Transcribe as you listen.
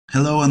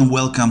Hello and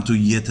welcome to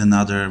yet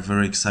another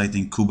very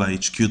exciting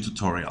QubaHQ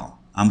tutorial.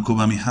 I'm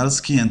Kuba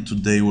Michalski and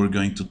today we're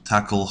going to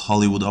tackle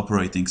Hollywood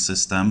operating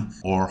system,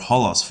 or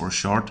HolOS for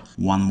short,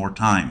 one more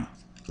time.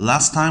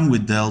 Last time we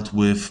dealt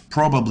with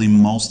probably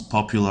most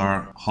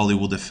popular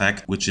Hollywood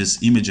effect, which is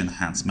image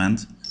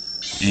enhancement,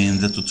 in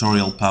the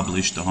tutorial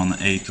published on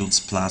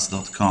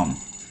etudes.plus.com.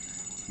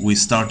 We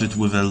started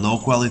with a low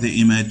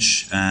quality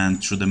image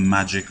and through the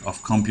magic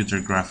of computer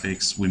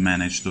graphics we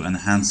managed to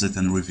enhance it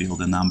and reveal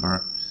the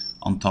number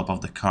on top of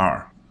the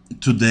car.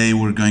 Today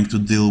we're going to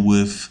deal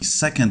with the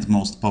second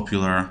most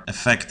popular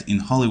effect in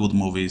Hollywood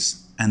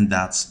movies, and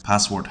that's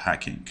password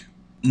hacking.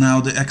 Now,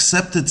 the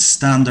accepted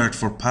standard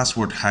for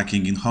password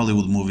hacking in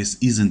Hollywood movies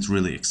isn't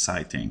really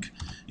exciting.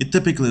 It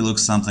typically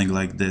looks something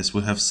like this.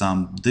 We have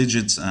some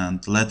digits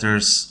and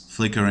letters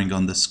flickering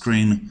on the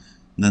screen,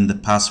 then the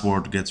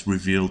password gets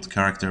revealed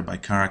character by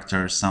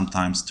character,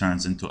 sometimes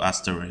turns into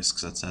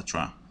asterisks,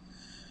 etc.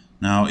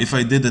 Now, if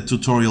I did a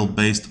tutorial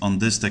based on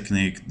this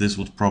technique, this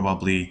would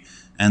probably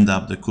end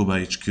up the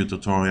QubaHQ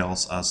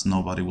tutorials, as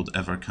nobody would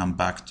ever come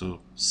back to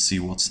see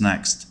what's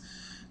next.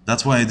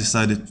 That's why I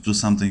decided to do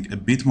something a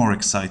bit more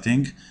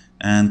exciting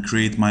and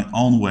create my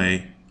own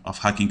way of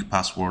hacking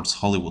passwords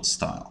Hollywood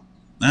style.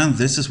 And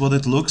this is what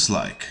it looks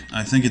like.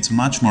 I think it's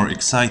much more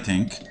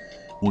exciting.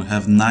 We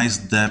have nice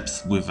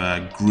depth with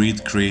a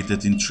grid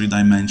created in 3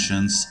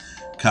 dimensions,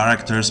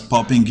 characters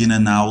popping in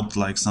and out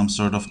like some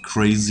sort of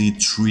crazy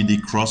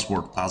 3D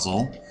crossword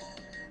puzzle.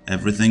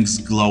 Everything's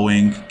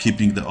glowing,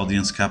 keeping the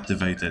audience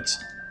captivated.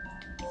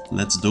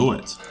 Let's do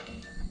it.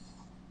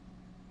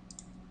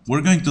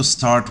 We're going to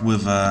start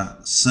with a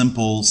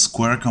simple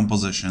square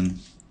composition,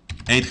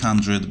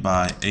 800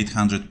 by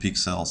 800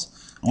 pixels,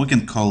 and we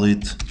can call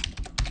it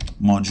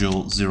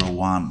module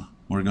 01.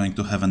 We're going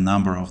to have a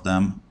number of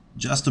them.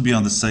 Just to be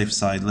on the safe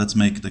side, let's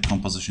make the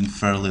composition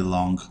fairly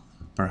long,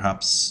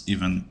 perhaps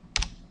even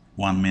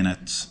 1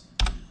 minute.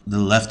 The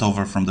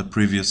leftover from the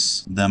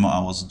previous demo I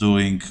was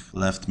doing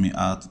left me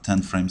at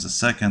 10 frames a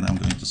second. I'm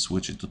going to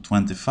switch it to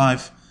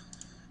 25,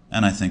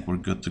 and I think we're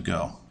good to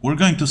go. We're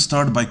going to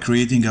start by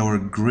creating our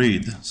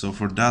grid. So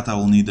for that I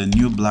will need a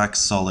new black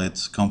solid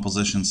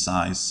composition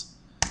size,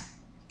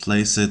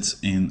 place it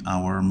in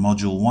our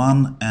module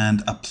 1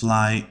 and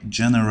apply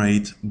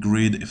generate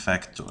grid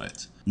effect to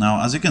it.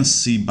 Now, as you can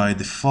see, by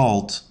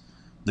default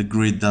the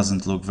grid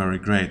doesn't look very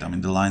great. I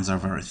mean, the lines are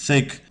very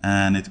thick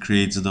and it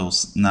creates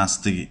those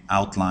nasty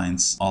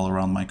outlines all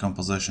around my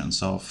composition.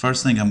 So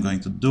first thing I'm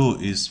going to do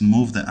is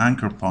move the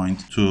anchor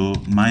point to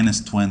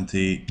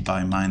 -20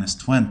 by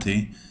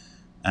 -20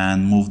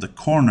 and move the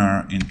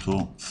corner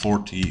into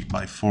 40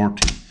 by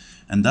 40.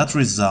 And that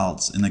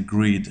results in a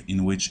grid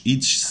in which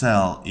each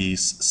cell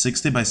is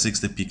 60 by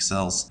 60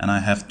 pixels, and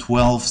I have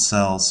 12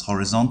 cells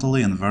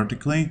horizontally and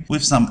vertically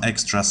with some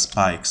extra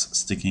spikes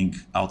sticking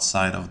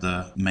outside of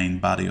the main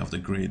body of the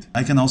grid.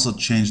 I can also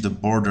change the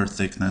border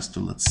thickness to,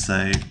 let's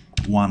say,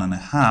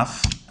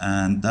 1.5,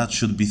 and that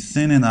should be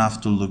thin enough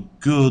to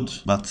look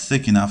good, but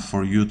thick enough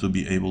for you to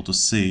be able to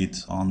see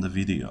it on the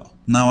video.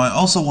 Now, I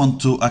also want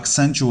to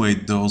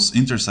accentuate those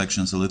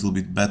intersections a little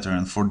bit better,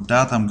 and for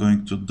that I'm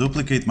going to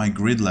duplicate my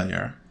grid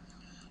layer,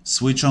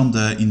 switch on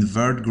the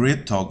invert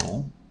grid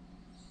toggle,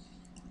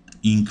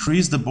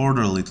 increase the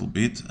border a little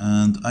bit,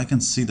 and I can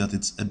see that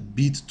it's a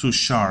bit too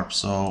sharp,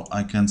 so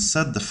I can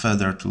set the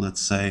feather to,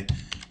 let's say,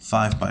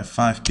 5 by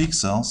 5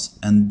 pixels,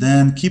 and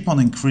then keep on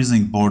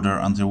increasing border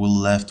until we're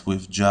left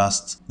with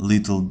just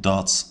little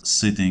dots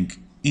sitting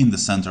in the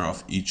center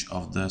of each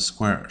of the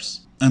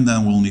squares. And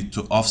then we'll need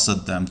to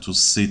offset them to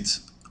sit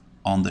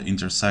on the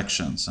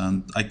intersections.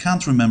 And I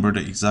can't remember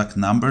the exact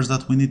numbers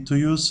that we need to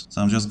use,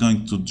 so I'm just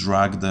going to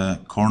drag the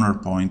corner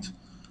point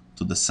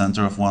to the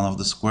center of one of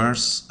the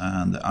squares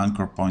and the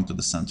anchor point to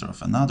the center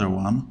of another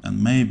one.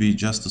 And maybe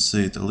just to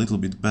see it a little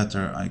bit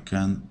better, I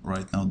can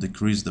right now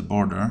decrease the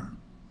border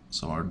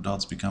so our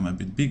dots become a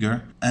bit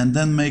bigger, and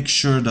then make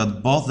sure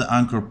that both the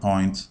anchor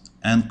point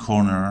and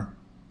corner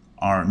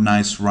are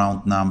nice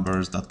round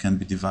numbers that can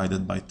be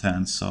divided by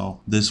 10. So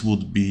this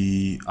would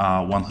be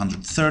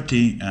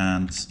 130,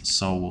 and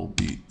so will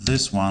be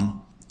this one.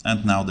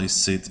 And now they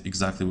sit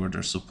exactly where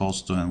they're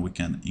supposed to, and we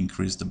can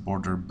increase the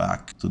border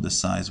back to the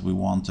size we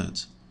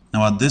wanted.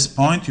 Now, at this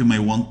point, you may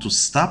want to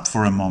stop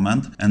for a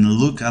moment and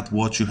look at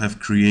what you have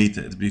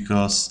created,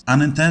 because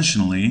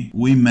unintentionally,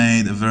 we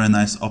made a very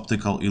nice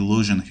optical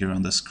illusion here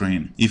on the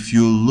screen. If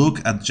you look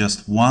at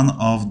just one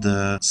of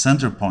the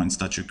center points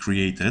that you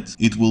created,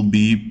 it will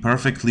be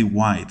perfectly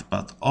white,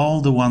 but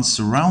all the ones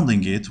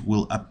surrounding it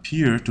will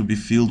appear to be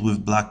filled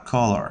with black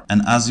color.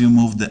 And as you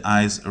move the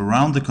eyes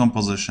around the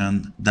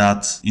composition,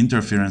 that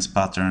interference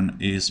pattern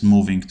is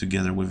moving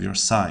together with your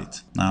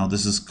sight. Now,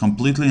 this is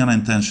completely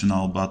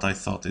unintentional, but I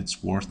thought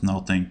it's worth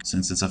noting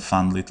since it's a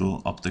fun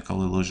little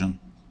optical illusion.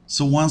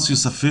 So once you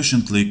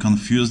sufficiently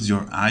confused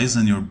your eyes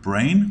and your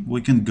brain,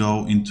 we can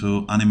go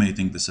into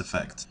animating this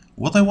effect.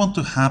 What I want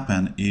to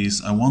happen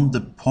is I want the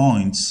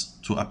points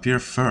to appear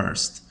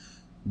first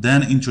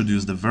then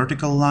introduce the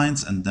vertical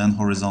lines and then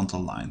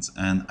horizontal lines.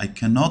 And I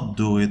cannot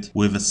do it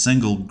with a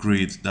single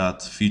grid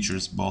that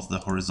features both the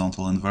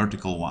horizontal and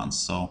vertical ones.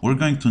 So we're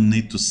going to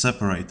need to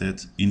separate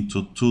it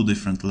into two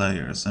different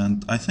layers.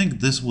 And I think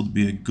this would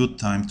be a good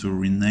time to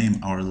rename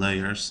our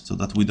layers so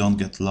that we don't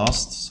get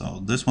lost.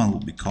 So this one will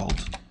be called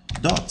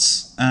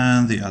dots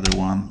and the other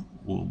one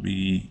will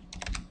be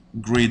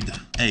grid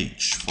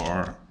H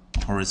for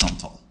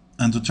horizontal.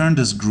 And to turn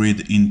this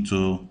grid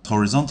into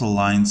horizontal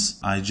lines,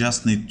 I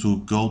just need to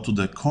go to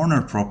the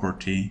corner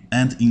property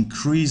and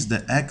increase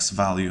the X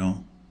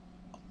value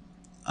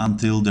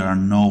until there are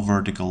no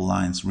vertical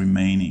lines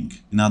remaining.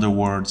 In other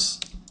words,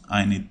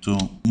 I need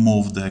to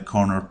move the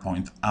corner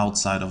point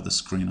outside of the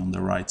screen on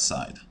the right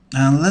side.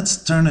 And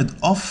let's turn it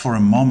off for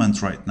a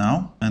moment right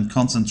now and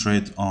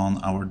concentrate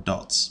on our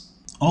dots.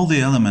 All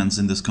the elements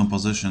in this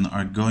composition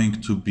are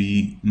going to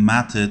be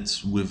matted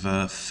with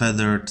a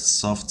feathered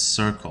soft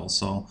circle.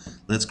 So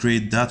let's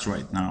create that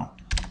right now.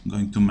 I'm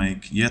going to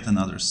make yet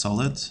another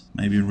solid,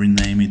 maybe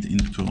rename it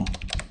into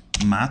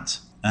matte.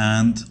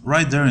 And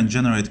right there in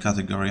generate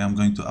category, I'm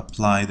going to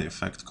apply the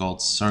effect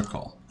called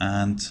circle.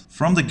 And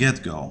from the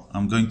get-go,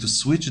 I'm going to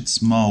switch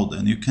its mode,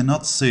 and you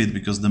cannot see it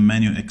because the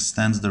menu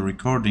extends the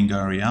recording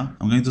area.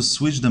 I'm going to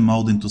switch the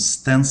mode into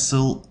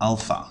stencil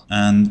alpha.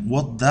 And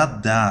what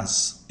that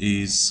does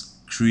is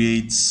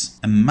creates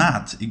a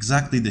matte,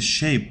 exactly the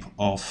shape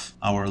of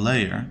our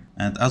layer.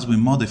 And as we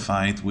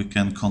modify it, we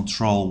can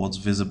control what's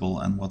visible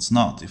and what's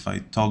not. If I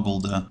toggle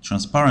the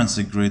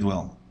transparency grid,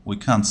 well, we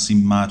can't see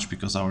much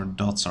because our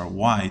dots are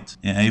white.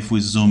 Yeah, if we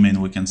zoom in,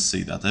 we can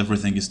see that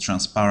everything is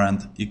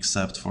transparent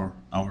except for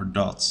our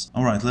dots.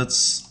 All right, let's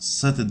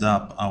set it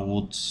up. I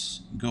would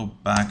go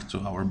back to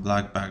our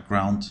black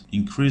background,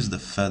 increase the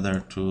feather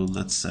to,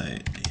 let's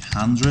say,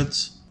 100,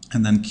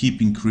 and then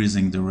keep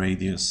increasing the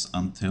radius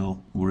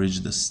until we reach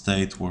the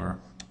state where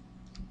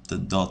the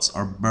dots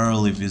are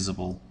barely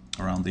visible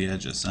around the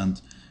edges. And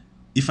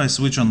if I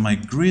switch on my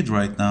grid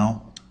right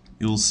now,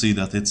 you'll see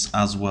that it's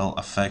as well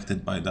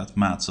affected by that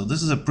matte. So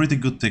this is a pretty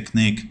good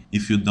technique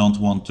if you don't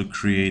want to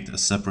create a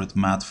separate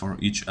matte for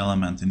each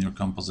element in your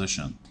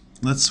composition.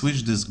 Let's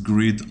switch this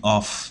grid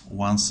off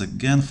once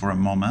again for a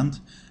moment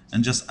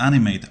and just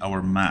animate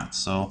our matte.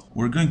 So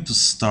we're going to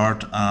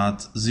start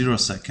at 0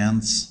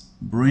 seconds,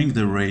 bring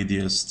the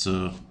radius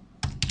to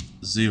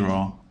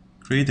 0,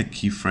 create a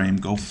keyframe,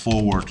 go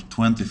forward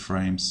 20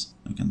 frames.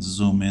 You can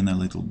zoom in a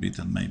little bit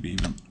and maybe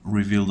even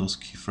reveal those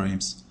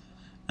keyframes,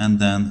 and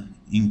then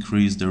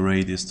increase the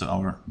radius to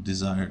our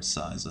desired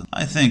size. And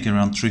I think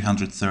around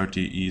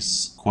 330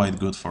 is quite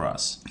good for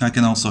us. I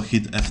can also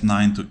hit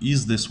F9 to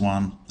ease this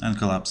one and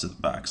collapse it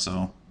back.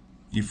 So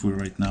if we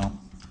right now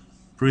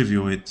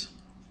preview it,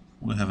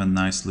 we have a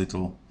nice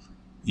little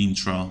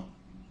intro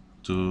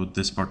to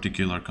this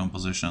particular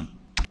composition.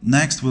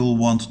 Next, we'll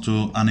want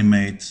to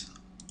animate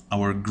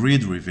our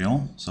grid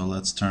reveal. So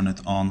let's turn it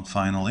on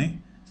finally.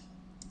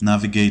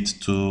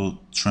 Navigate to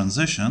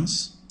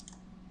transitions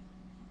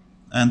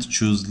and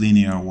choose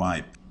linear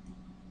wipe.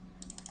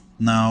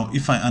 Now,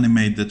 if I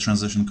animate the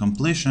transition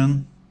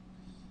completion,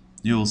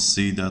 you'll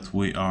see that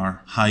we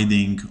are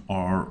hiding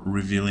or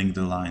revealing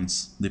the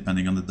lines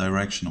depending on the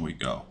direction we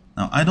go.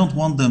 Now, I don't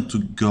want them to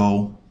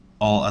go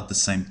all at the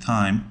same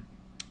time.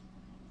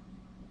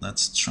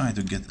 Let's try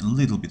to get a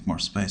little bit more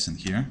space in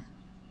here.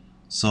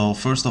 So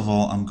first of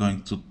all, I'm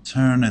going to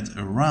turn it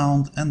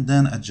around and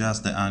then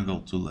adjust the angle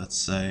to, let's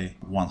say,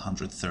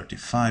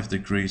 135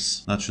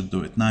 degrees. That should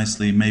do it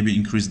nicely. Maybe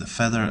increase the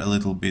feather a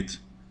little bit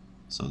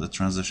so the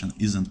transition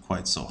isn't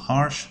quite so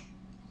harsh.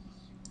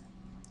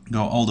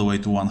 Go all the way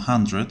to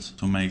 100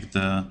 to make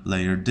the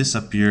layer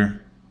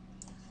disappear.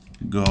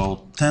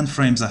 Go 10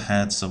 frames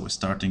ahead, so we're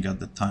starting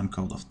at the time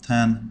code of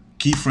 10.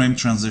 Keyframe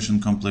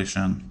transition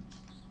completion.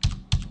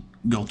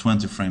 Go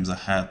 20 frames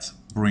ahead,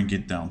 bring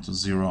it down to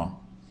 0.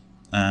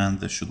 And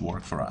this should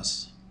work for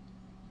us.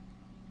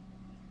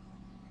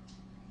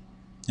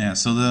 Yeah,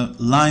 so the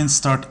lines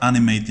start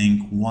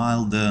animating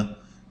while the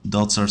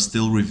dots are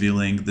still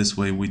revealing. This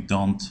way we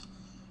don't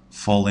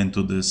fall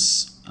into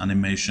this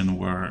animation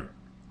where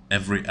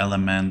every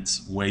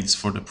element waits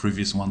for the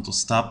previous one to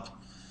stop.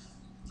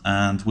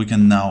 And we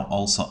can now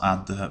also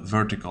add the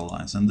vertical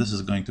lines. And this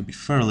is going to be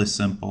fairly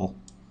simple.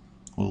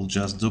 We'll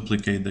just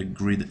duplicate the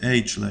grid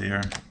H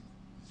layer,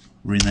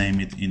 rename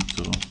it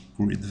into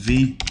grid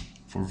V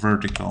for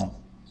vertical,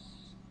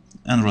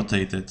 and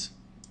rotate it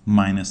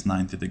minus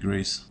 90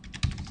 degrees.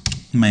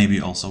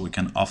 Maybe also we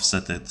can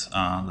offset it,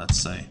 let's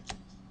say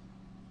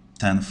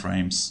 10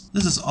 frames.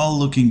 This is all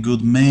looking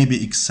good,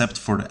 maybe except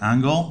for the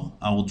angle.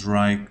 I will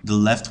drag the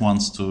left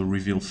ones to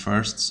reveal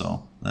first,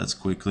 so let's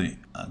quickly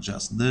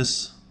adjust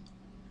this.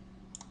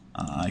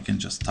 I can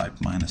just type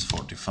minus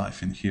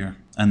 45 in here,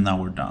 and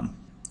now we're done.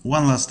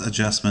 One last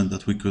adjustment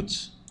that we could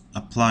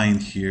apply in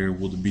here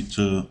would be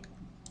to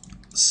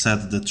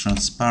set the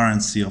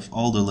transparency of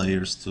all the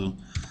layers to,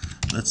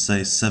 let's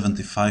say,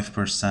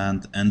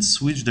 75% and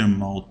switch their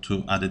mode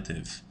to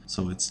additive.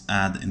 So it's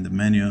add in the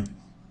menu.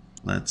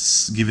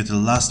 Let's give it a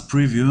last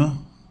preview.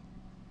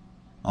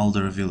 All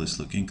the reveal is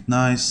looking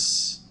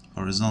nice.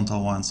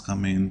 horizontal ones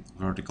come in,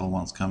 vertical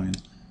ones come in.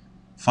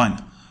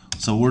 Fine.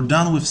 So we're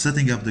done with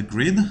setting up the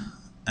grid,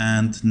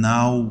 and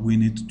now we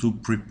need to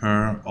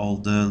prepare all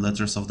the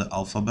letters of the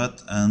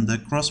alphabet and the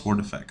crossword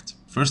effect.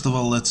 First of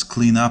all, let's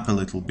clean up a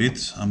little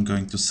bit. I'm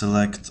going to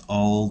select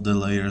all the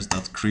layers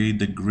that create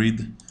the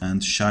grid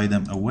and shy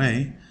them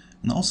away.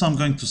 And also I'm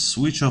going to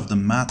switch off the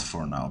matte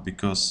for now,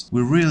 because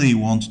we really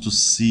want to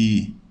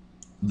see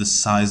the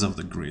size of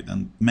the grid.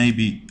 And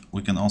maybe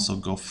we can also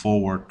go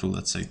forward to,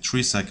 let's say,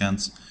 3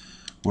 seconds,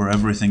 where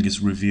everything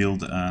is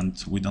revealed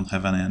and we don't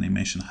have any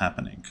animation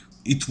happening.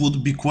 It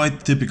would be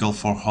quite typical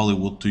for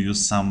Hollywood to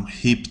use some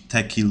hip,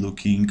 techy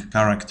looking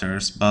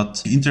characters,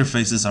 but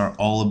interfaces are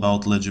all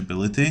about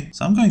legibility.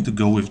 So I'm going to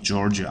go with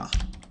Georgia.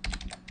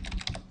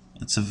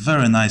 It's a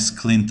very nice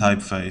clean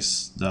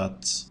typeface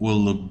that will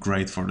look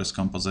great for this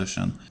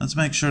composition. Let's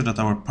make sure that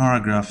our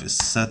paragraph is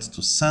set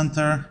to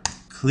center.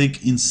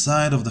 Click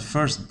inside of the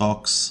first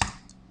box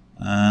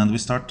and we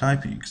start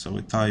typing. So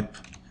we type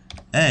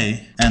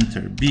A,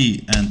 enter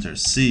B, enter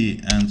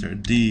C, enter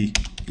D,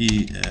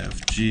 E,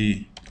 F,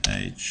 G,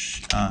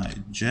 H, I,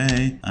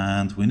 J,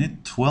 and we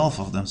need 12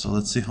 of them, so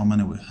let's see how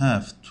many we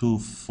have. 2,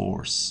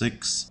 4,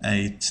 6,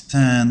 8,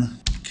 10,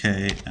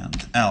 K,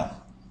 and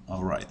L.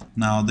 Alright,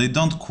 now they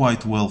don't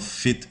quite well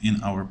fit in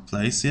our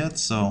place yet,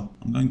 so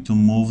I'm going to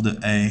move the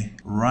A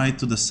right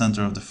to the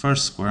center of the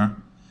first square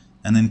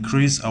and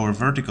increase our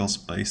vertical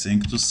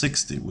spacing to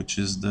 60, which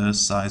is the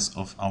size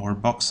of our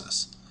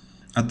boxes.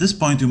 At this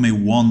point you may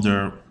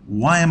wonder,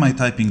 why am I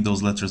typing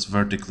those letters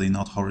vertically,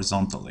 not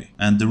horizontally?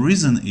 And the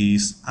reason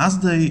is, as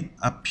they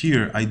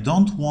appear, I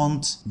don't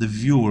want the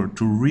viewer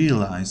to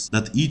realize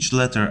that each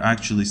letter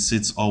actually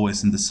sits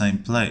always in the same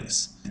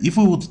place. If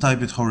we would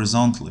type it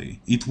horizontally,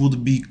 it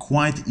would be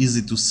quite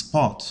easy to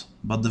spot,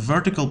 but the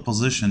vertical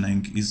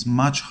positioning is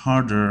much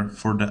harder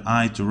for the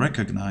eye to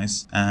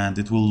recognize, and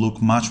it will look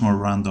much more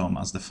random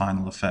as the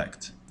final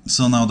effect.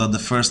 So now that the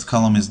first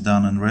column is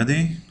done and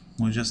ready,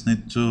 we just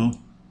need to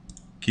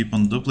keep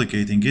on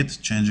duplicating it,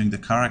 changing the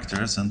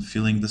characters and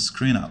filling the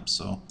screen up.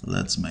 So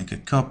let's make a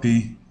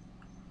copy,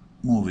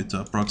 move it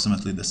to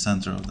approximately the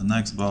center of the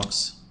next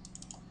box,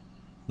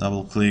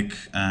 double click,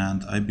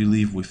 and I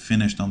believe we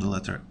finished on the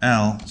letter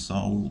L, so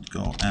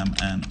we'll go M,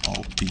 N,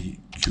 O, P,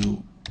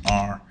 Q,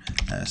 R,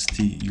 S,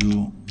 T,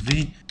 U,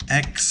 V,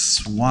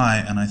 X,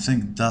 Y, and I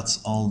think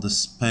that's all the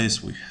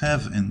space we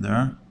have in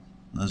there.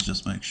 Let's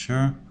just make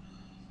sure.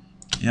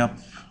 Yep,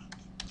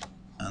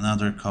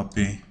 another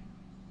copy.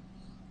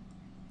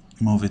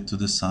 Move it to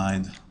the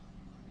side,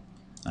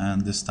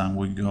 and this time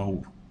we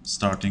go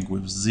starting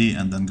with Z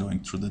and then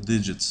going through the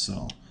digits.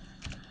 So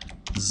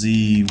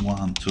Z,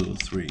 1, 2,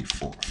 3,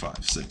 4, 5,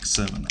 6,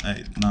 7,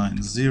 8,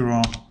 9,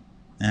 0,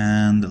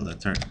 and the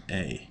letter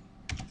A.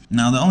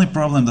 Now the only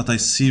problem that I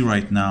see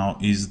right now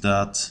is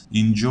that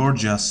in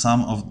Georgia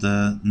some of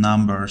the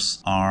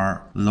numbers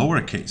are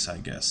lowercase, I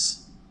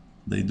guess.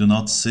 They do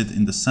not sit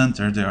in the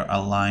center, they are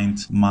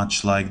aligned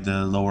much like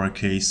the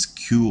lowercase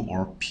q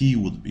or p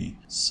would be.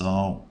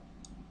 So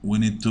we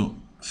need to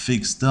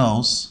fix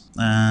those,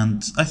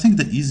 and I think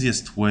the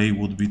easiest way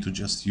would be to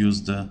just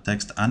use the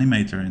text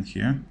animator in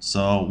here.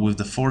 So with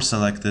the 4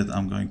 selected,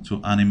 I'm going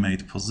to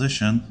animate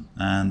position,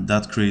 and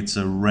that creates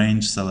a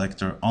range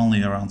selector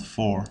only around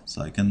 4.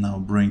 So I can now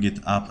bring it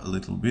up a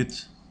little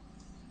bit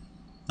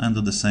and do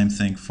the same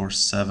thing for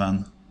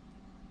 7.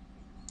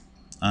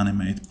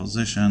 Animate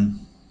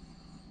position,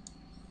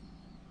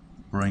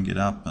 bring it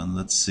up, and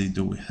let's see,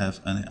 do we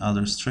have any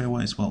other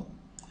strayways? Well,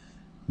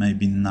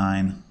 maybe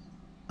 9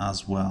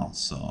 as well.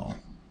 So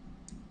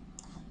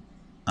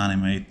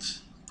animate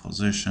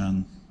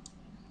position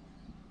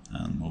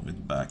and move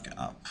it back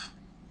up.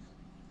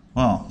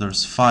 Well,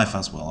 there's 5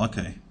 as well.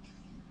 Okay,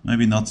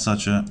 maybe not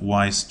such a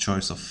wise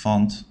choice of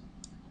font.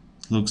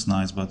 It looks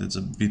nice, but it's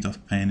a bit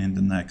of pain in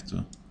the neck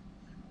to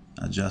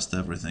adjust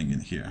everything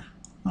in here.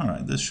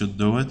 Alright, this should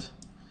do it.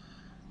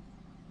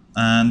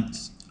 And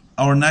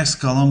our next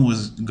column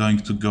was going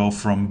to go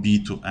from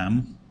B to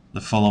M,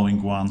 the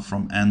following one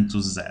from N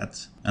to Z,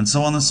 and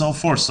so on and so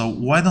forth. So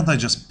why don't I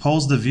just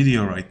pause the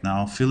video right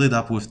now, fill it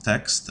up with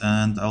text,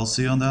 and I'll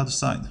see you on the other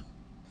side.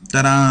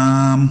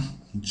 Ta-da!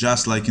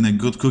 Just like in a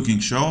good cooking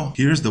show,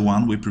 here's the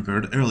one we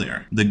prepared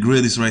earlier. The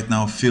grid is right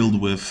now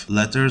filled with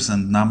letters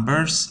and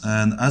numbers,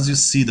 and as you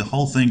see, the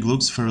whole thing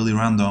looks fairly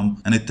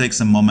random, and it takes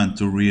a moment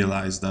to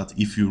realize that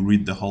if you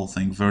read the whole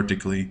thing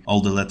vertically,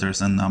 all the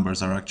letters and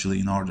numbers are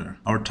actually in order.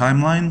 Our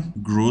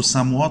timeline grew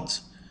somewhat.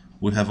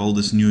 We have all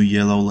these new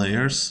yellow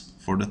layers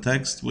for the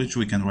text, which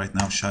we can right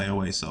now shy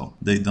away so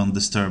they don't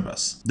disturb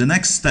us. The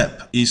next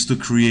step is to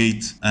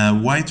create a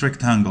white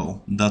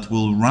rectangle that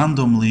will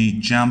randomly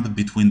jump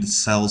between the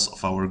cells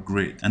of our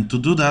grid. And to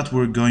do that,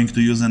 we're going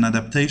to use an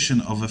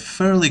adaptation of a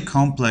fairly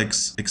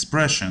complex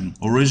expression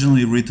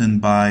originally written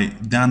by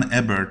Dan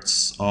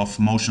Eberts of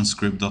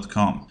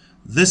motionscript.com.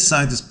 This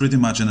site is pretty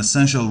much an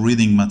essential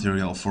reading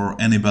material for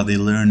anybody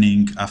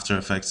learning After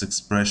Effects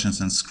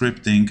expressions and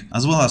scripting,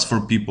 as well as for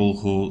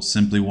people who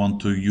simply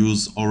want to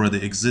use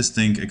already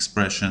existing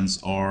expressions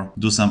or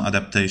do some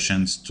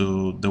adaptations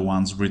to the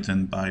ones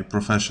written by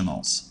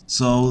professionals.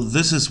 So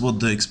this is what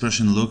the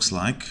expression looks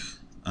like.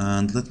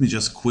 And let me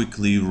just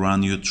quickly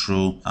run you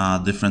through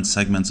different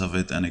segments of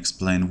it and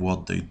explain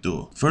what they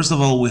do. First of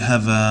all, we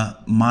have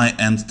my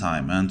end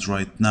time, and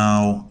right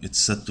now it's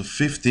set to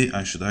 50.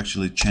 I should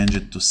actually change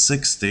it to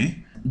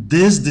 60.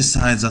 This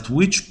decides at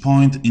which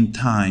point in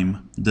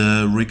time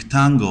the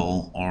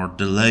rectangle or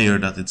the layer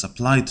that it's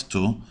applied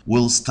to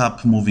will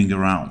stop moving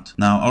around.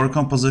 Now our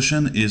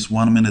composition is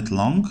 1 minute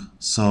long,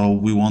 so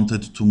we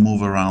wanted to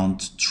move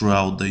around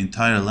throughout the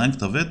entire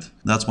length of it.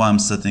 That's why I'm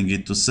setting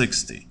it to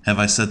 60. Have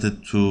I set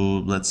it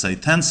to, let's say,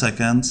 10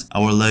 seconds,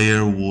 our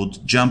layer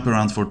would jump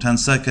around for 10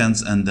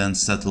 seconds and then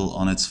settle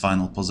on its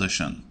final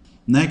position.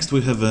 Next,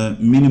 we have a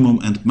minimum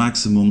and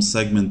maximum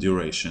segment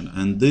duration,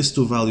 and these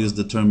two values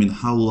determine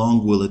how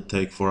long will it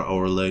take for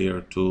our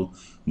layer to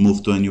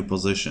move to a new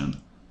position.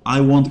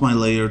 I want my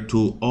layer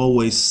to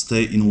always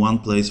stay in one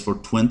place for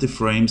 20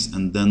 frames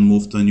and then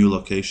move to a new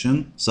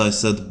location. So I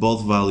set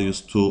both values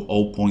to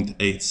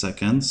 0.8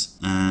 seconds,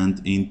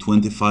 and in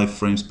 25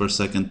 frames per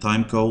second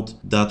timecode,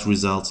 that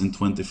results in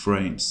 20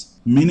 frames.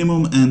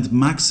 Minimum and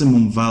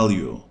maximum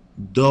value,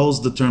 those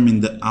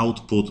determine the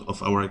output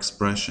of our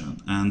expression,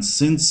 and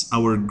since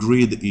our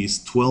grid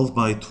is 12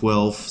 by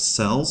 12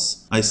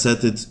 cells, I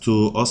set it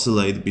to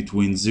oscillate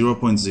between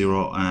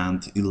 0.0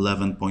 and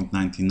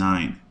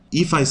 11.99.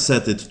 If I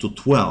set it to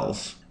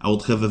 12, I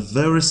would have a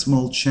very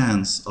small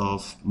chance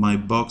of my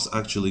box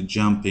actually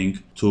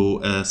jumping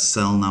to a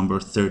cell number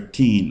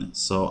 13.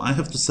 So I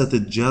have to set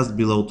it just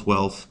below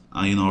 12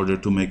 in order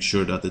to make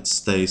sure that it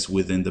stays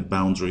within the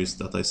boundaries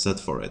that I set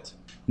for it.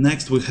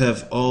 Next, we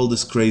have all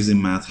this crazy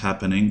math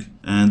happening,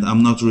 and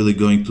I'm not really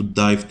going to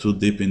dive too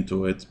deep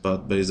into it,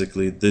 but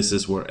basically this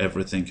is where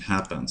everything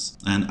happens.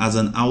 And as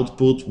an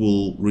output,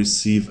 we'll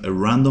receive a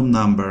random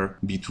number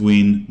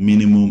between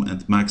minimum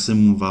and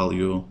maximum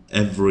value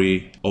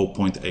every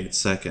 0.8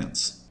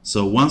 seconds.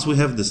 So once we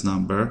have this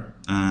number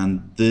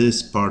and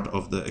this part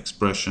of the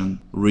expression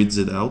reads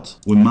it out,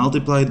 we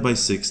multiply it by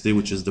 60,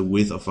 which is the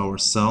width of our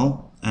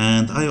cell.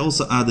 And I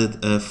also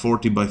added a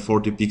 40 by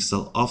 40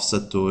 pixel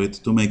offset to it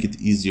to make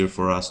it easier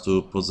for us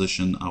to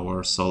position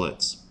our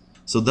solids.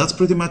 So that's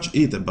pretty much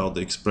it about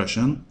the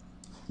expression.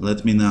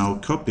 Let me now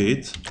copy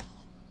it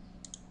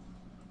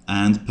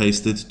and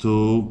paste it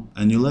to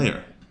a new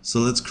layer.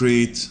 So let's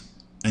create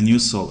a new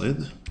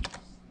solid.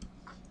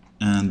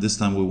 And this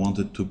time we want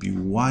it to be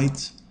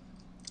white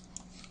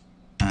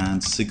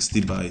and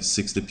 60 by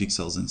 60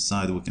 pixels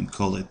inside. We can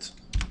call it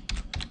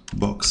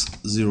box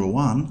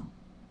 01.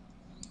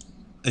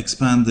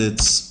 Expand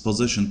its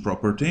position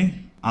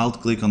property.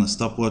 Alt click on a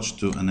stopwatch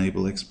to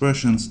enable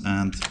expressions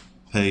and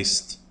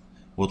paste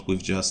what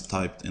we've just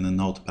typed in a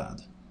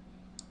notepad.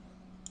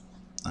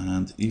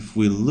 And if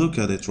we look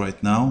at it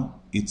right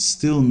now, it's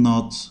still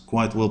not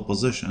quite well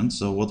positioned.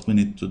 So what we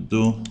need to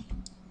do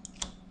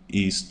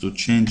is to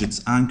change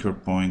its anchor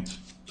point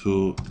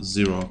to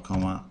 0,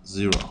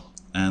 0.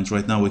 And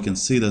right now we can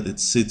see that it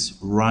sits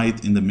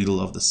right in the middle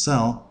of the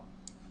cell.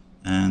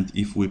 And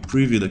if we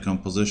preview the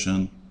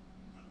composition,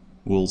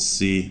 we'll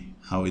see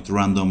how it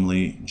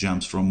randomly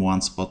jumps from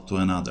one spot to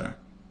another.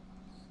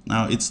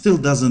 Now it still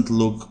doesn't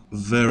look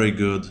very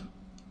good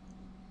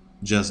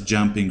just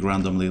jumping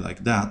randomly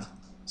like that.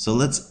 So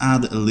let's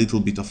add a little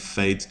bit of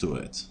fade to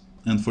it.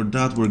 And for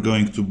that we're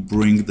going to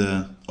bring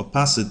the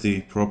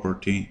opacity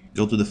property,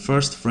 go to the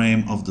first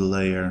frame of the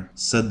layer,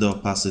 set the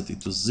opacity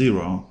to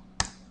 0,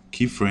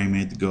 keyframe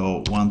it,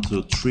 go 1,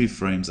 2, 3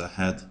 frames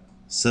ahead,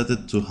 set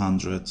it to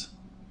 100,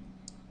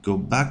 go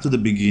back to the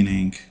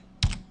beginning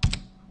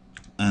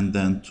and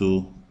then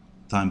to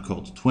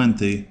timecode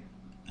 20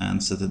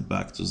 and set it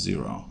back to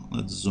 0.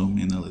 Let's zoom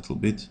in a little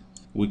bit.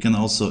 We can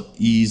also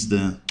ease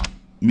the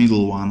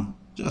middle one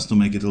just to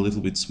make it a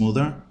little bit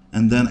smoother.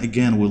 And then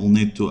again we'll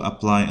need to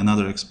apply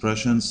another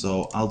expression,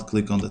 so alt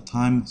click on the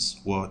time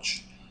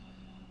swatch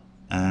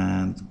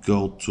and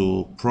go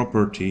to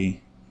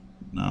property.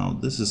 Now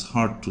this is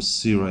hard to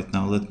see right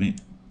now, let me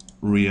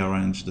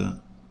rearrange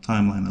the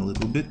timeline a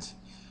little bit.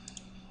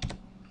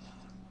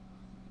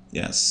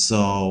 Yes,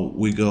 so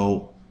we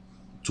go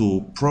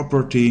to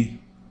property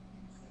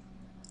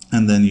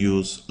and then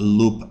use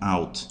loop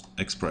out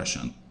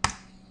expression.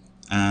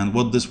 And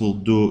what this will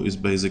do is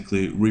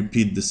basically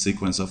repeat the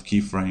sequence of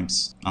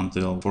keyframes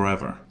until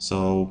forever.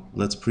 So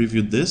let's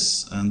preview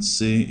this and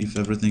see if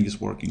everything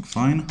is working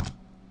fine.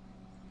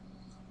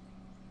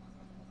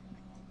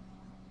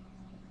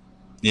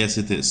 Yes,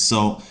 it is.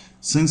 So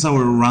since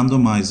our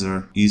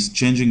randomizer is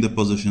changing the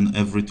position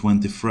every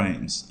 20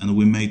 frames, and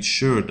we made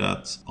sure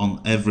that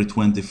on every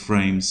 20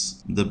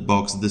 frames the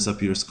box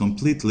disappears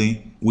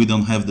completely, we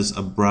don't have this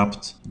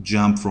abrupt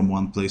jump from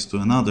one place to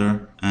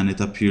another, and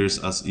it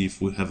appears as if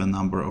we have a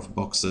number of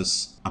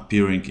boxes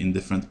appearing in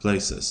different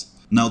places.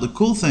 Now the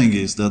cool thing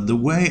is that the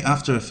way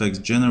After Effects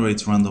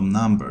generates random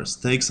numbers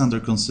takes under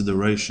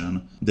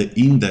consideration the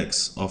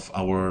index of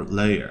our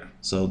layer.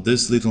 So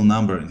this little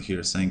number in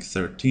here saying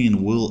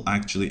 13 will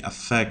actually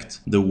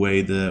affect the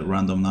way the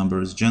random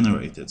number is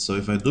generated. So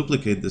if I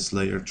duplicate this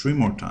layer 3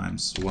 more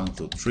times, 1,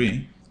 2,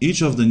 3,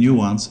 each of the new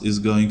ones is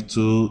going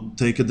to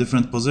take a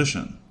different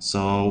position.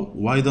 So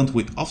why don't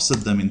we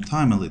offset them in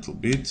time a little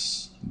bit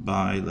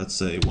by, let's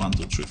say, 1,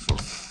 2, 3, 4,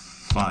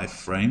 5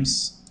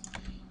 frames.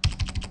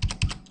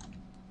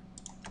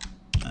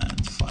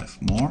 And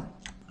 5 more,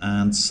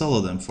 and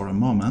solo them for a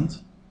moment,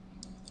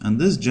 and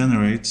this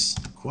generates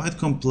quite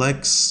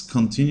complex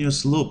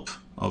continuous loop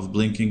of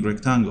blinking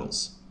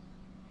rectangles.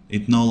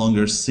 It no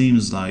longer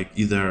seems like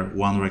either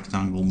one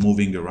rectangle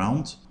moving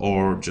around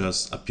or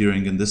just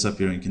appearing and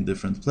disappearing in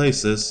different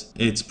places.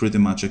 It's pretty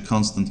much a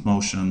constant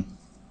motion,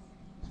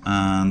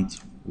 and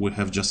we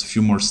have just a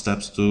few more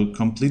steps to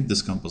complete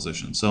this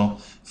composition. So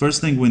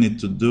first thing we need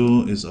to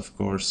do is, of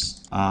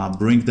course,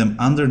 bring them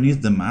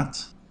underneath the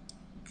matte.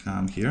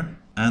 Come here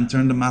and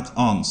turn the matte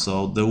on,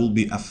 so they will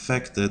be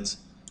affected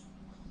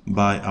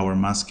by our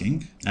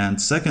masking. And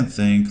second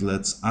thing,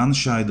 let's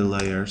unshade the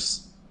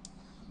layers,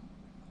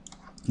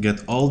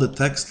 get all the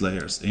text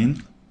layers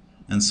in,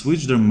 and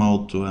switch their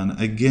mode to, and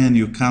again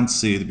you can't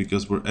see it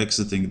because we're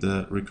exiting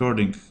the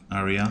recording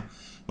area,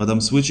 but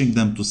I'm switching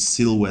them to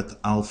Silhouette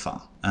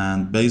Alpha,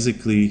 and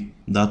basically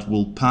that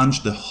will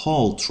punch the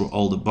hole through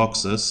all the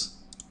boxes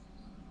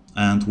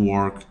and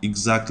work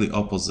exactly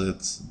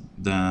opposite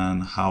than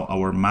how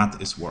our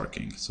matte is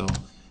working. So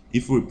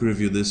if we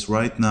preview this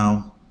right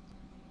now,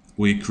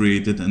 we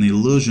created an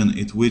illusion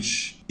in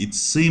which it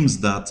seems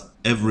that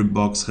every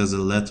box has a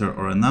letter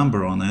or a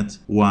number on it,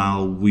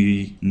 while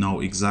we know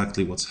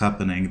exactly what's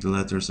happening. The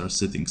letters are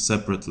sitting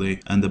separately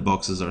and the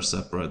boxes are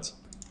separate.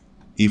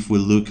 If we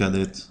look at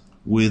it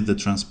with the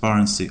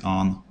transparency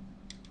on,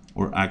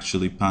 we're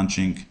actually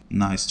punching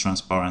nice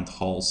transparent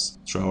holes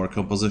through our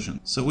composition.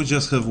 So we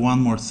just have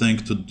one more thing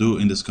to do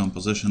in this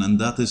composition, and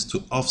that is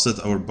to offset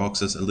our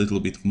boxes a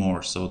little bit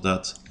more so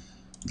that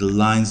the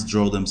lines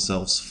draw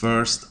themselves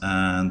first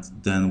and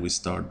then we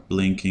start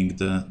blinking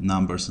the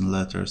numbers and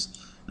letters.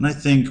 And I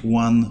think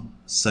 1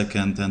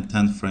 second and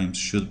 10 frames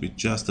should be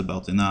just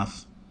about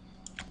enough.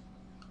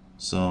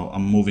 So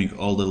I'm moving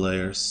all the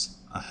layers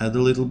ahead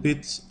a little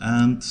bit,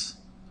 and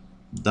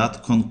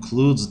that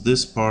concludes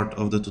this part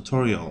of the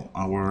tutorial.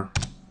 Our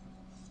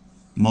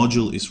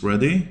module is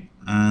ready,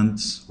 and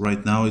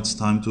right now it's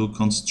time to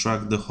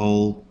construct the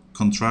whole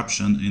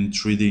contraption in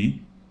 3D.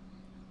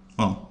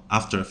 Well,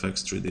 After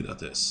Effects 3D,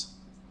 that is.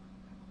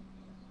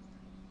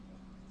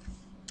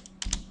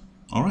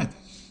 Alright,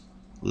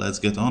 let's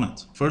get on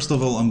it. First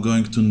of all, I'm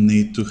going to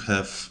need to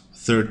have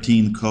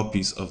 13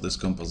 copies of this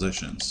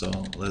composition. So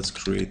let's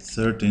create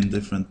 13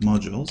 different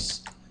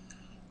modules.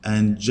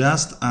 And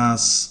just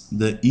as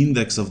the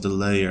index of the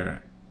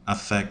layer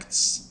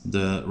affects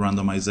the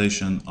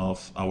randomization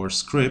of our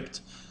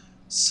script,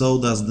 so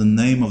does the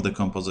name of the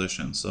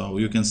composition. So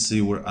you can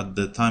see we're at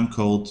the time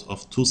code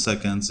of 2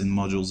 seconds in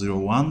module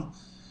 01,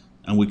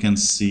 and we can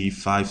see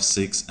 5,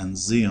 6, and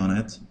Z on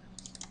it.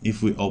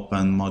 If we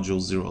open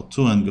module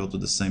 02 and go to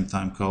the same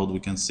time code, we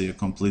can see a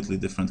completely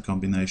different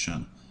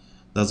combination.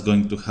 That's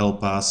going to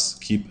help us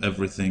keep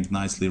everything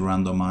nicely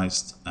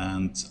randomized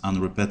and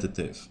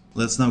unrepetitive.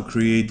 Let's now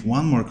create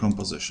one more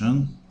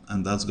composition,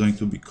 and that's going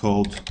to be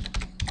called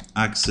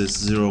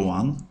Axis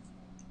 01,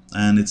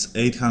 and it's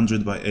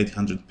 800 by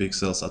 800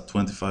 pixels at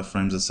 25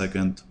 frames a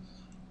second,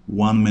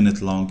 1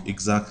 minute long,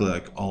 exactly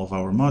like all of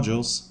our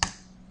modules.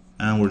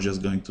 And we're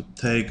just going to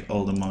take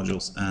all the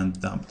modules and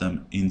dump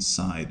them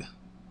inside.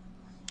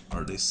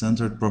 Are they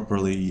centered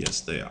properly? Yes,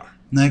 they are.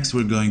 Next,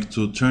 we're going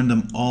to turn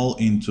them all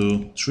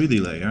into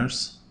 3D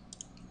layers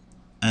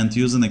and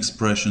use an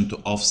expression to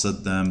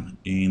offset them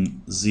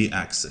in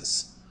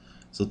Z-axis.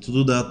 So to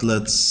do that,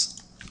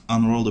 let's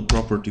unroll the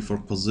property for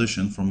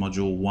position from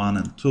module 1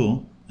 and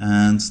 2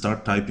 and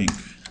start typing.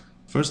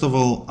 First of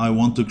all, I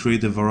want to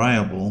create a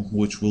variable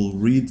which will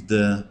read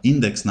the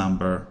index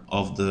number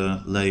of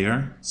the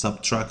layer,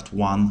 subtract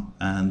 1,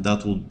 and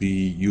that will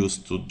be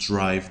used to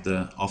drive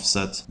the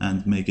offset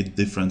and make it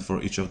different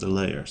for each of the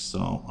layers.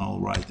 So I'll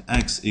write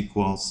x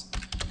equals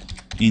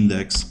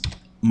index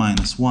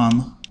minus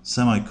 1,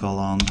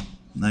 semicolon,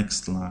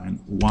 next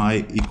line,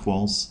 y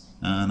equals,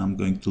 and I'm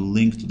going to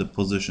link to the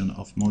position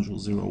of module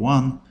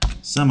 01,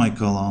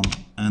 semicolon,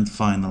 and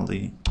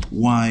finally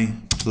y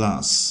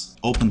plus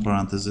open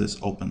parenthesis,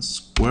 open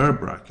square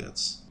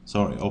brackets,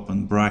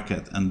 open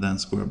bracket and then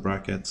square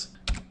bracket,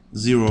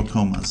 0,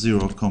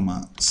 0,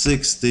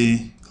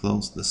 60,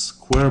 close the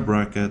square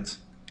bracket,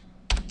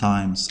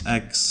 times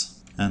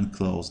x, and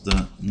close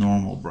the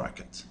normal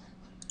bracket.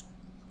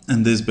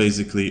 And this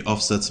basically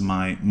offsets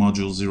my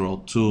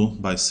module 02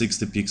 by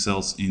 60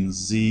 pixels in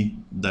Z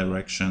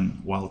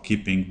direction while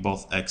keeping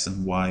both x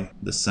and y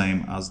the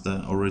same as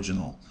the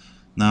original.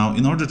 Now,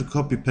 in order to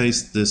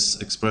copy-paste this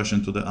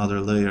expression to the other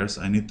layers,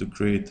 I need to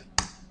create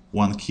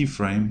one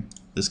keyframe.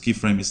 This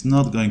keyframe is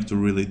not going to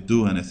really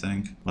do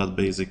anything, but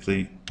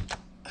basically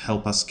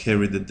help us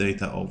carry the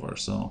data over.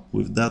 So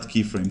with that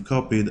keyframe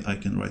copied, I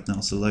can right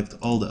now select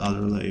all the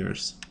other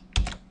layers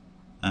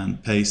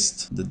and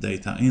paste the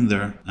data in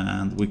there,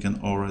 and we can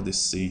already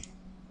see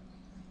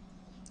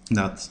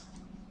that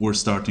we're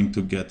starting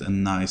to get a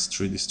nice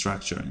 3D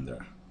structure in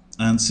there.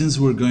 And since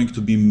we're going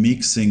to be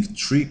mixing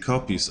 3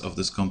 copies of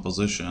this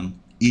composition,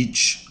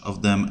 each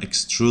of them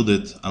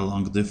extruded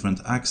along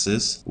different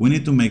axes, we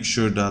need to make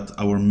sure that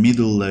our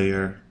middle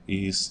layer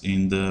is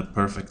in the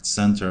perfect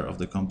center of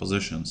the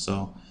composition.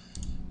 So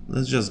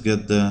let's just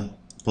get the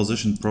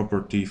position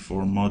property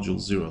for module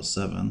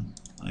 07.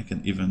 I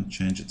can even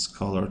change its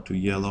color to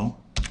yellow.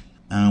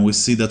 And we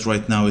see that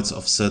right now it's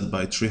offset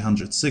by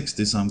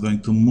 360, so I'm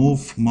going to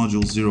move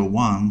module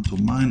 01 to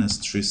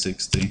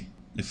 -360,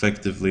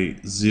 effectively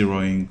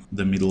zeroing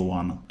the middle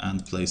one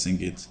and placing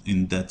it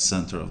in dead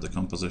center of the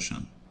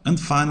composition. And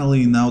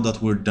finally, now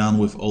that we're done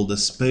with all the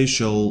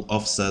spatial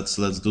offsets,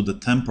 let's do the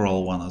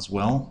temporal one as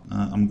well.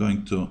 I'm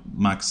going to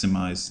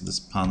maximize this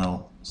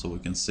panel so we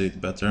can see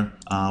it better.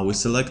 We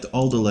select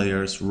all the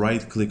layers,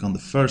 right click on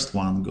the first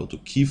one, go to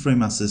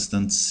Keyframe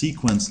Assistant,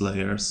 Sequence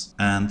Layers,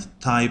 and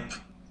type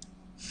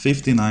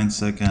 59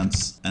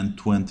 seconds and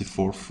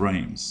 24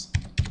 frames.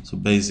 So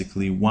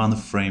basically 1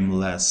 frame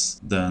less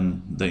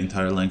than the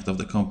entire length of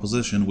the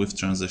composition with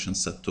transition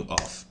set to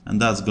off.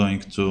 And that's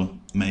going to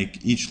make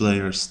each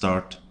layer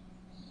start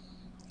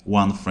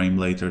 1 frame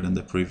later than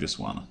the previous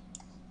one.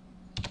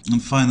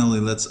 And finally,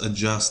 let's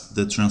adjust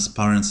the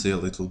transparency a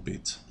little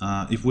bit.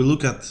 If we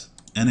look at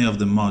any of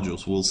the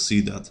modules, we'll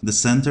see that the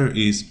center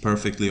is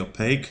perfectly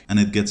opaque and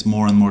it gets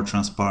more and more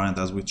transparent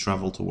as we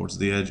travel towards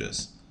the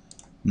edges.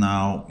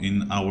 Now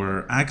in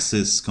our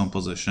axis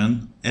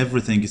composition,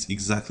 everything is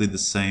exactly the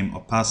same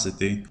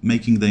opacity,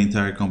 making the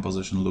entire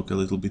composition look a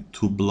little bit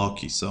too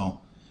blocky. So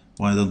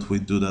why don't we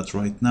do that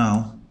right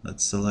now?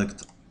 Let's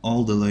select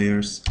all the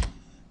layers,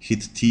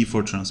 hit T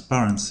for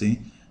transparency,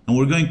 and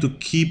we're going to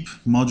keep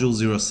module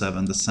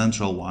 07, the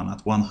central one,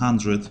 at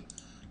 100,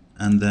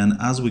 and then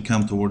as we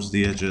come towards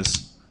the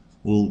edges,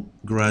 we'll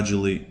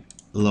gradually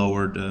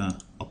lower the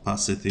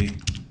opacity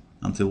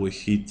until we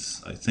hit,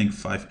 I think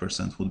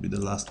 5% would be the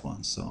last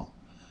one. So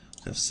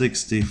have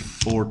 60,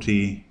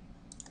 40,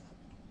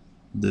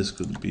 this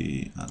could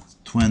be at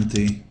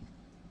 20,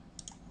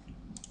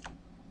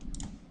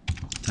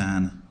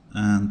 10,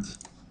 and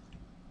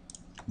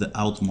the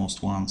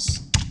outmost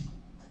ones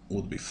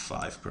would be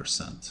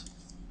 5%.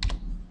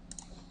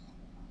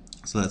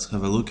 So let's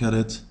have a look at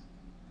it.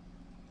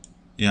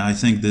 Yeah, I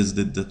think this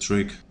did the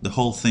trick. The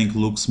whole thing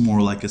looks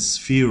more like a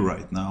sphere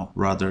right now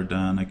rather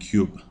than a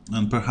cube.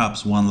 And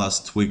perhaps one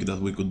last tweak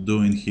that we could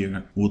do in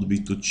here would be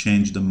to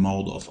change the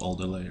mode of all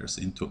the layers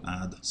into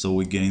add. So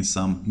we gain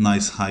some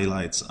nice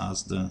highlights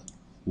as the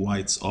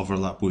whites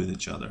overlap with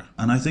each other.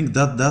 And I think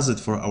that does it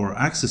for our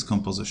axis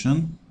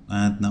composition.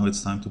 And now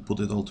it's time to put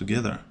it all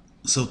together.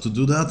 So to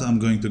do that, I'm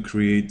going to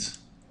create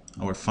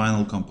our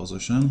final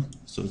composition.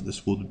 So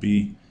this would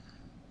be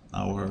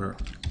our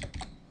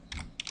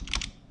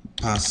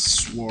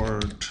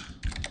password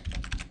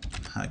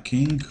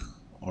hacking,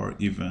 or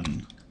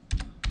even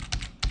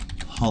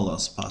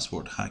HolOS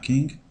password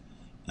hacking,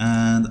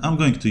 and I'm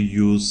going to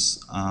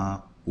use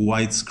a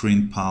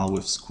widescreen PAL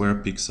with square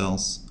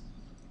pixels.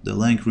 The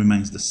length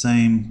remains the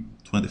same,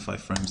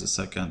 25 frames a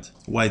second.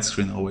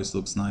 Widescreen always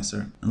looks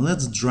nicer. And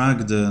let's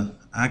drag the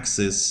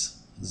axis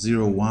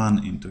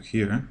 01 into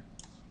here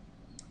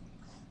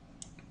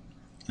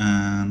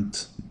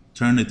and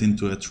turn it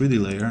into a 3D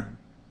layer,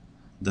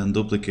 then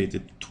duplicate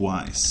it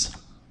twice.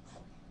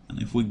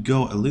 And if we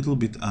go a little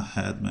bit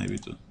ahead, maybe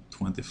to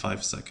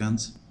 25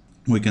 seconds,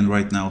 we can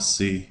right now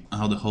see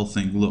how the whole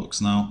thing looks.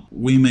 Now,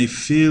 we may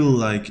feel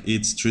like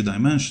it's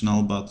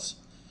 3-dimensional, but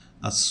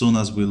as soon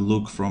as we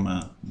look from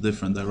a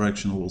different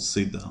direction, we'll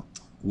see that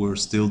we're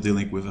still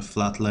dealing with a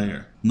flat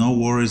layer. No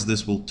worries,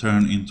 this will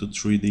turn into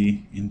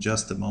 3D in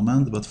just a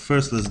moment, but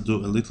first let's do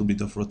a little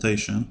bit of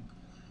rotation.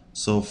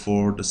 So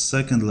for the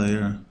second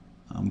layer,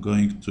 I'm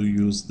going to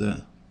use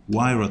the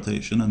Y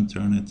rotation and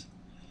turn it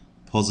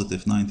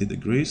positive 90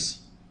 degrees.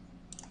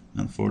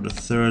 And for the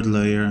third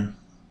layer,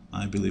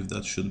 I believe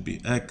that should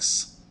be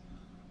X,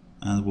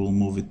 and we'll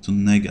move it to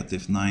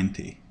negative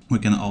 90. We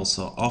can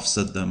also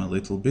offset them a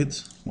little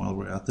bit while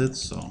we're at it.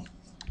 So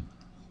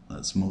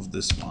let's move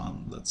this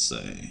one, let's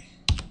say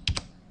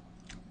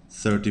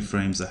 30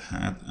 frames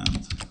ahead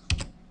and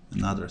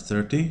another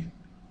 30.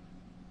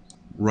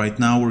 Right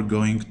now we're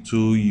going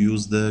to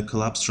use the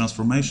Collapse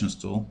Transformations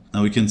tool.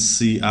 Now we can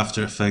see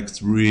After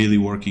Effects really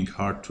working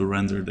hard to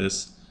render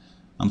this.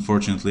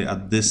 Unfortunately,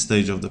 at this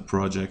stage of the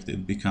project,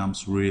 it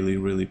becomes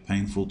really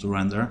painful to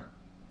render.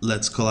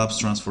 Let's collapse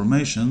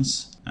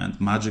transformations, and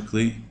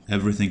magically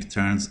everything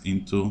turns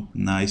into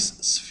nice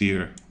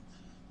sphere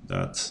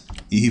that,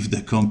 if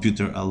the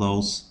computer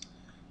allows,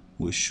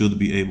 we should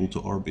be able to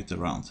orbit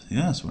around.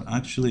 Yes, we're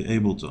actually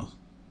able to.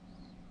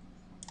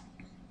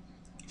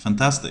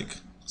 Fantastic.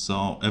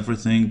 So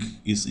everything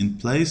is in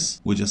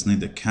place. We just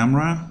need a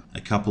camera, a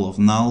couple of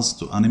nulls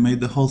to animate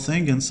the whole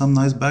thing, and some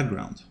nice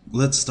background.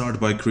 Let's start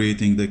by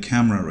creating the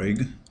camera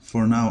rig.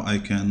 For now I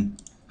can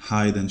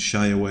hide and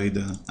shy away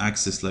the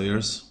axis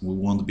layers. We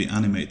won't be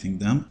animating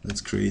them.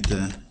 Let's create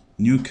a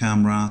new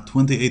camera.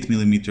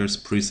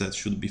 28mm preset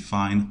should be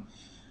fine.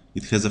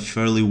 It has a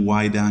fairly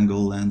wide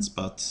angle lens,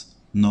 but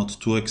not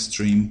too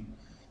extreme.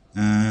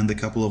 And a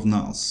couple of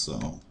nulls,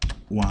 so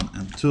 1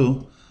 and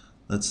 2.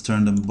 Let's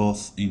turn them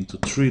both into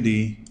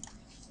 3D.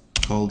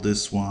 Call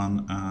this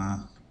one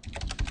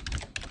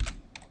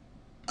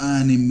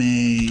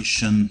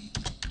animation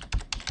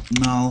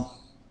null,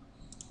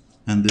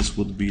 and this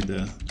would be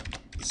the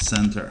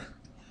center.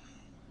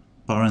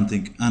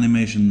 Parenting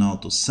animation null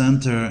to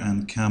center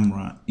and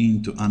camera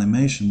into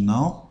animation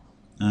null.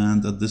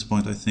 And at this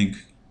point I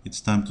think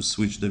it's time to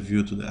switch the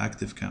view to the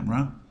active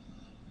camera.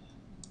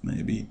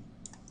 Maybe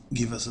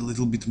give us a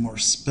little bit more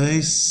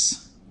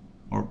space,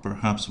 or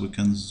perhaps we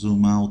can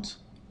zoom out.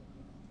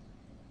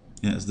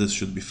 Yes, this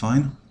should be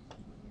fine.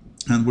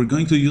 And we're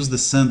going to use the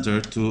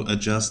center to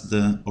adjust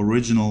the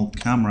original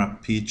camera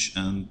pitch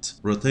and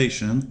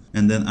rotation,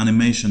 and then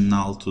animation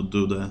null to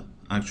do the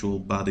actual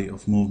body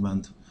of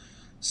movement.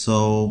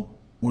 So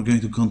we're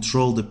going to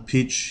control the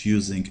pitch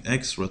using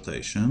X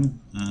rotation,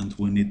 and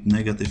we need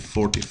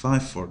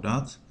 -45 for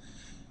that.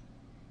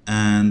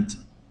 And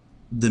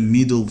the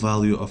middle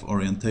value of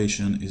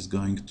orientation is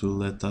going to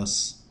let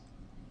us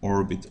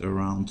orbit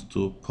around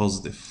to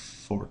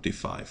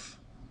 +45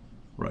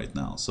 right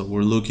now. So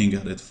we're looking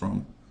at it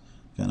from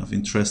kind of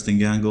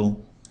interesting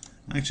angle.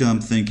 Actually,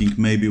 I'm thinking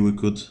maybe we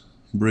could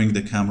bring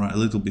the camera a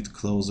little bit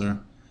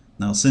closer.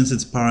 Now, since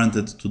it's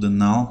parented to the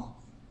null,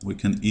 we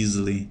can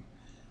easily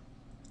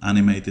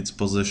animate its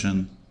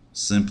position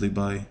simply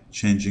by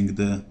changing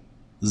the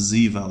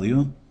Z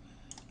value.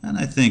 And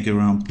I think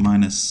around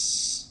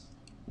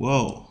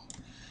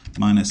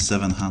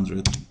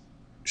 -700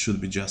 should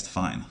be just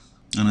fine.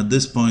 And at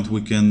this point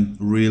we can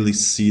really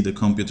see the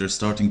computer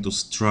starting to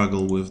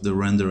struggle with the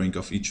rendering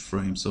of each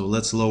frame. So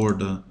let's lower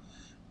the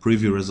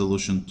preview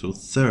resolution to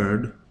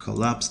 1/3,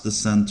 collapse the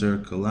center,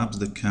 collapse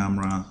the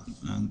camera,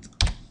 and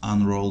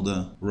unroll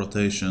the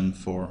rotation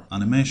for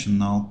animation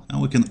null.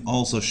 And we can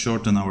also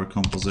shorten our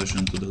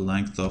composition to the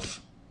length of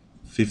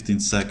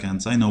 15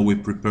 seconds. I know we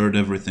prepared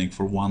everything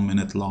for 1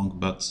 minute long,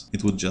 but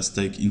it would just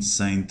take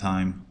insane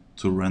time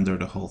to render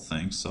the whole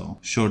thing. So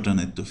shorten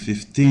it to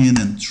 15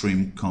 and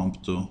trim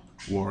comp to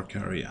work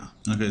area.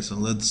 Okay, so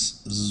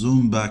let's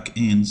zoom back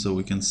in so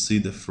we can see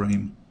the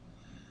frame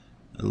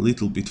a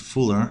little bit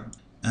fuller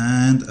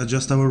and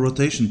adjust our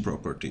rotation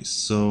properties.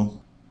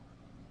 So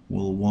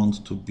we'll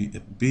want to be a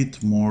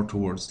bit more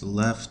towards the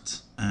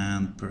left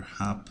and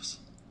perhaps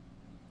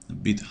a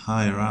bit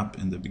higher up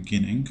in the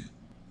beginning.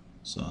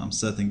 So I'm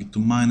setting it to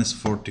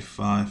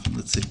 -45,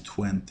 let's say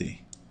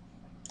 20.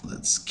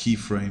 Let's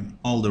keyframe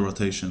all the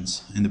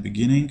rotations in the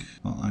beginning,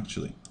 well,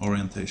 actually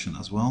orientation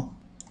as well.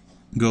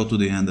 Go to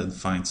the end and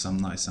find some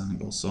nice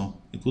angles. So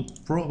it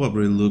would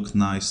probably look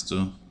nice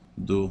to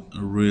do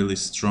a really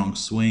strong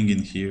swing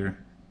in here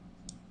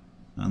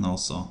and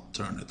also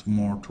turn it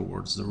more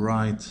towards the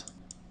right.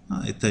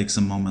 It takes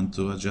a moment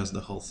to adjust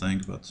the whole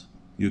thing, but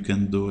you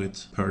can do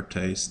it per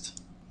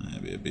taste.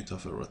 Maybe a bit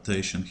of a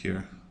rotation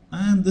here.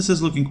 And this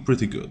is looking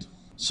pretty good.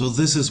 So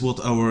this is what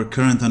our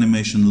current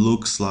animation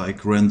looks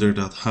like rendered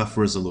at half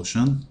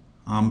resolution.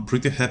 I'm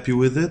pretty happy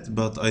with it,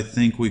 but I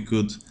think we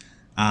could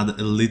add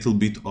a little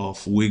bit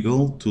of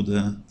wiggle to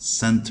the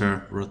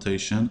center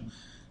rotation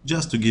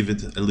just to give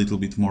it a little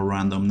bit more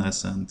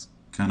randomness and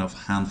kind of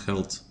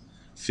handheld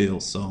feel.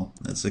 So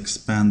let's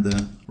expand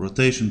the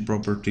rotation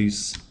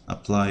properties,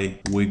 apply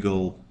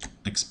wiggle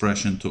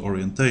expression to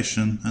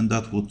orientation, and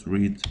that would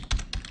read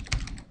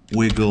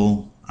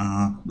wiggle,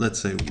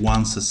 let's say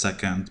once a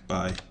second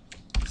by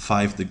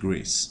 5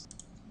 degrees.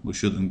 We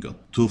shouldn't go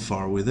too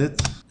far with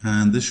it.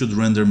 And this should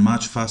render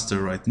much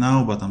faster right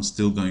now, but I'm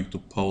still going to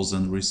pause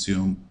and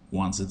resume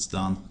once it's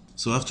done.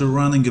 So after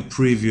running a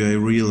preview, I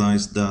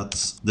realized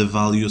that the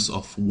values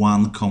of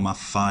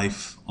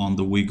 1,5 on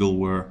the wiggle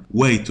were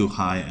way too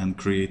high and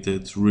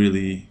created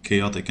really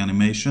chaotic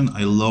animation.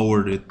 I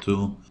lowered it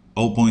to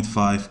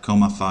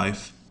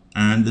 0.5,5,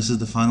 and this is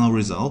the final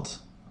result.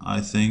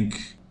 I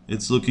think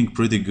it's looking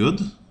pretty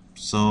good.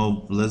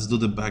 So let's do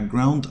the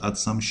background, add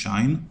some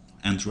shine,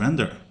 and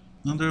render.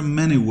 Now there are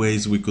many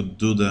ways we could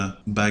do the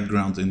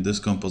background in this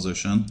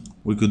composition.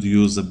 We could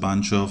use a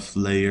bunch of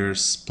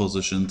layers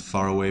positioned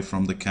far away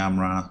from the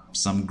camera,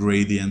 some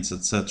gradients,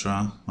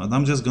 etc. But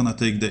I'm just gonna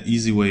take the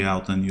easy way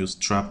out and use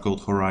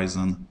Trapcode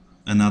Horizon,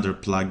 another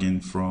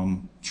plugin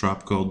from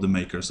Trapcode, the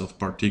makers of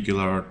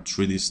Particular,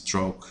 3D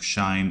Stroke,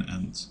 Shine,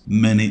 and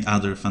many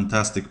other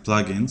fantastic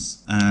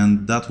plugins.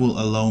 And that will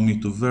allow me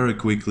to very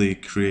quickly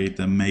create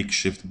a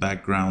makeshift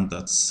background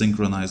that's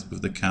synchronized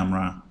with the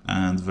camera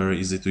and very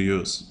easy to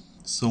use.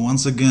 So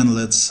once again,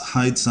 let's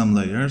hide some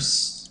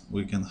layers.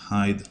 We can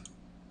hide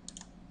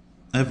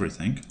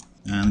everything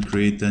and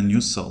create a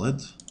new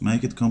solid,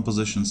 make it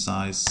composition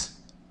size,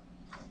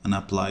 and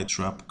apply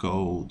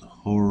Trapcode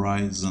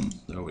Horizon.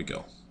 There we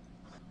go.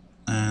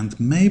 And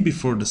maybe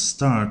for the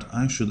start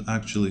I should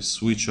actually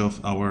switch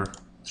off our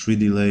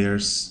 3D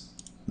layers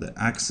the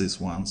axis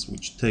ones,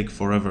 which take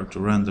forever to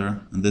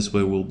render, and this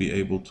way we'll be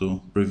able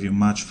to preview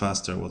much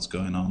faster what's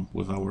going on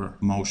with our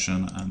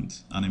motion and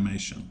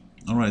animation.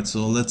 Alright,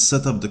 so let's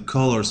set up the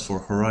colors for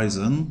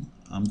Horizon.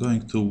 I'm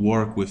going to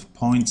work with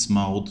points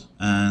mode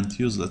and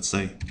use, let's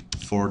say,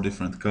 4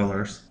 different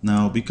colors.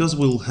 Now, because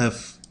we'll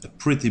have a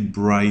pretty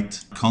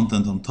bright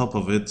content on top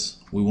of it,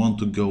 we want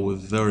to go with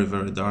very,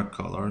 very dark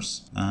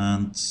colors,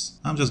 and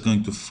I'm just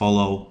going to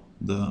follow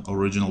the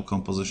original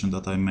composition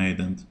that I made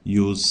and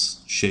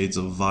use shades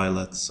of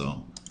violet.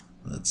 So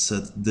let's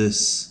set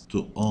this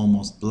to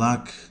almost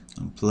black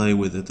and play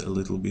with it a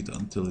little bit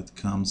until it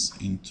comes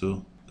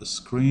into the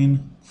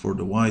screen. For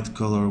the white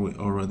color, we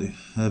already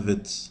have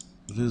it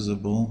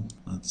visible.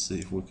 Let's see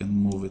if we can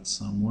move it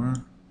somewhere.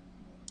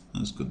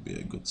 This could be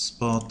a good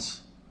spot.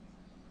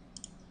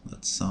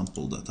 Let's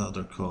sample that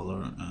other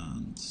color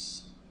and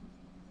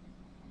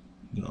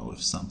go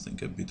with something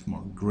a bit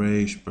more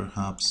grayish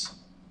perhaps.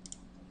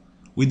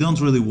 We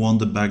don't really want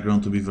the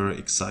background to be very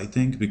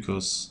exciting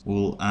because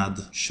we'll add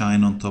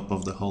shine on top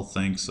of the whole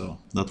thing, so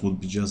that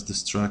would be just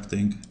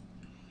distracting.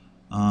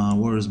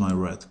 Where is my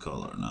red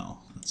color now?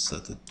 Let's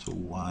set it to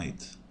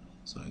white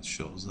so it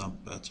shows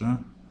up better.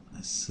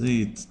 I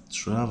see it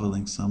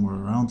traveling somewhere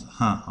around.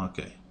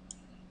 Okay.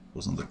 It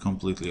was on the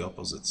completely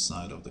opposite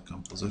side of the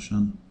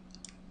composition.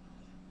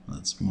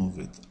 Let's move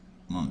it.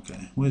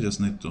 Okay, we just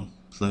need to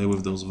play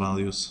with those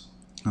values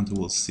until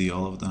we'll see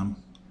all of them.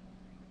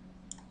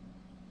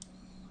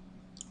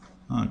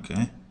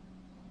 Okay,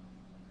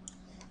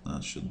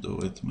 that should do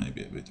it.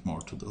 Maybe a bit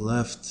more to the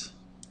left.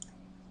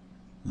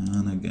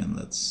 And again,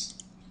 let's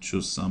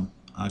choose some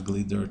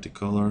ugly, dirty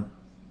color.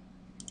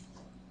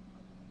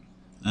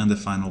 And the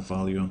final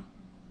value.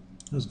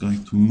 Just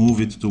going to move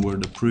it to where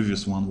the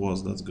previous one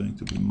was. That's going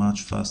to be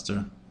much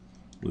faster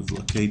with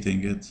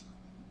locating it.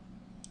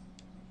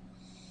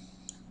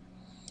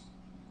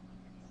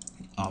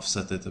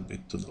 Offset it a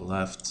bit to the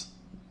left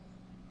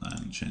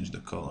and change the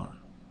color.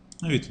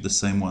 Maybe to the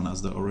same one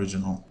as the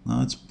original.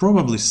 Now it's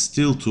probably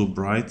still too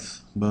bright,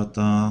 but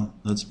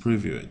let's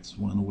preview it.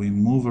 When we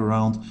move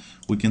around,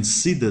 we can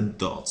see the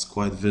dots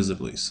quite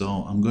visibly. So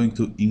I'm going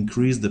to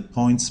increase the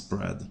point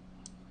spread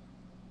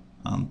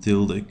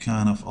until they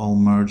kind of all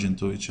merge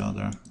into each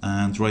other.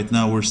 And right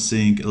now we're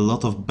seeing a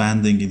lot of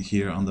banding in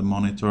here on the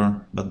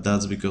monitor, but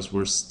that's because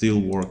we're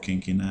still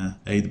working in a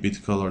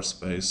 8-bit color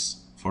space.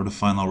 For the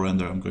final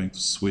render, I'm going to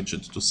switch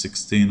it to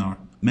 16 or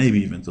maybe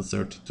even to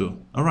 32.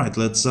 Alright,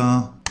 let's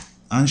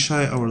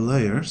unshy our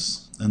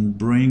layers and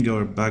bring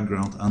our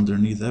background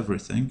underneath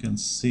everything and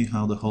see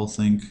how the whole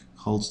thing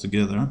holds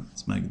together.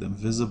 Let's make them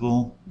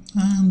visible.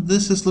 And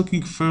this is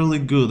looking fairly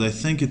good. I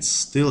think it's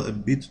still a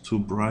bit too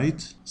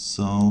bright.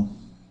 So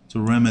to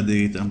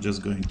remedy it, I'm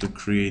just going to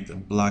create a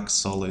black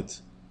solid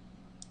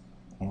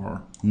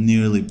or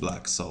nearly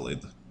black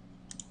solid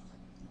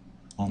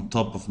on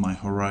top of my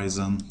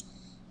horizon.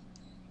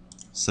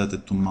 Set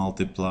it to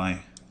multiply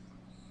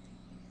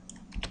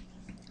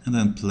and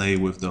then play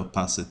with the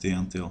opacity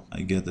until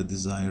I get the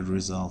desired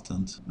result,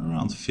 and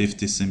around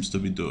 50 seems to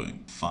be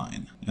doing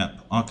fine.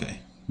 Yep, okay,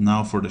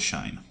 now for the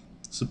shine.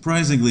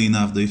 Surprisingly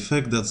enough, the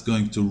effect that's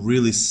going to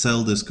really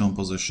sell this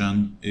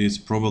composition is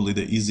probably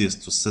the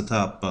easiest to set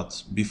up,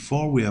 but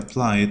before we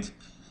apply it,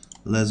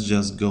 let's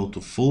just go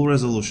to full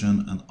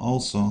resolution and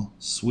also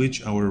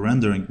switch our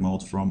rendering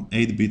mode from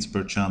 8 bits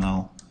per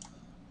channel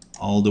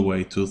all the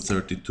way to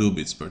 32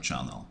 bits per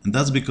channel. And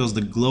that's because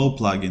the glow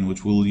plugin,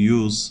 which we'll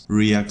use,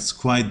 reacts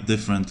quite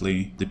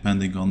differently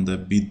depending on the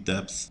bit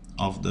depth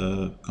of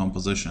the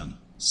composition.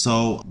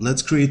 So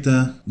let's create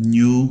a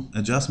new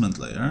adjustment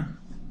layer.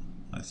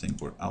 I think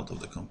we're out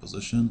of the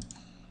composition.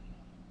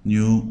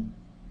 New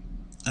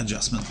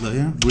adjustment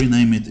layer,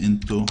 rename it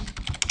into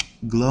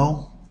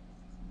glow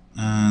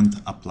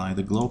and apply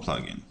the glow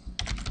plugin.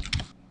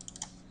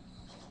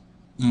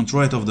 And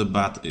right off the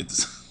bat it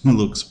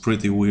looks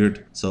pretty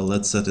weird, so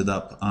let's set it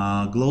up.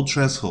 Glow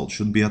threshold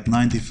should be at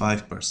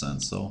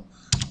 95%, so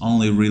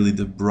only really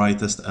the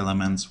brightest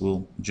elements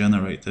will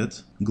generate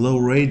it. Glow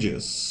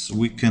radius,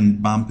 we can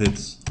bump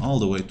it all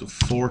the way to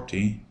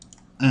 40,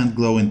 and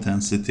glow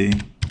intensity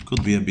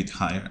could be a bit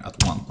higher at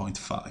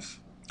 1.5.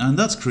 And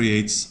that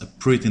creates a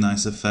pretty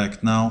nice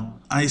effect. Now,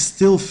 I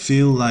still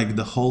feel like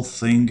the whole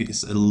thing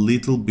is a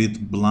little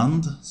bit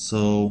bland,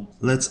 so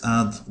let's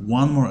add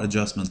one more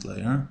adjustment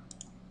layer.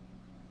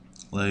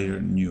 Layer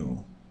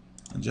new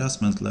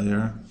adjustment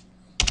layer,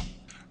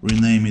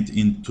 rename it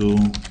into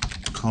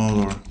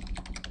color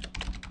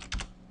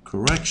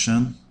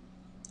correction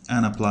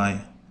and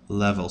apply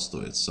levels to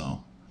it.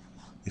 So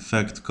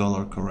effect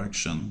color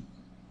correction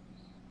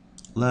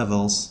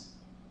levels,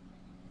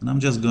 and I'm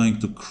just going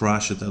to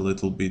crush it a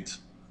little bit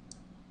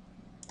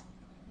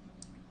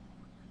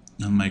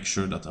and make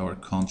sure that our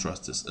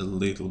contrast is a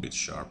little bit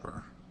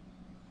sharper.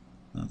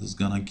 That is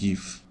gonna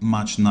give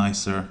much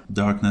nicer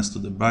darkness to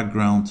the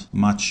background,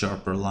 much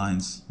sharper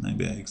lines.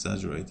 Maybe I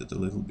exaggerated a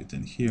little bit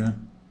in here.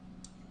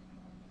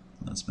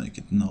 Let's make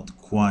it not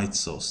quite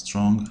so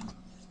strong.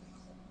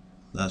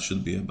 That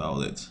should be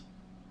about it.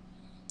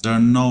 There are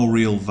no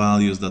real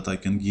values that I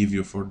can give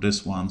you for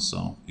this one,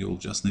 so you'll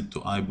just need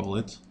to eyeball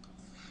it.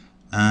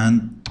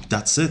 And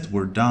that's it,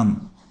 we're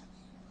done.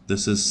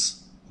 This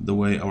is the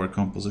way our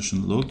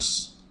composition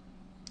looks.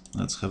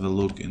 Let's have a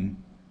look in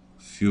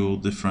a few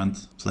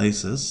different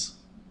places.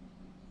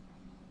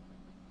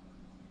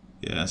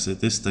 Yes,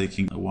 it is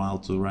taking a while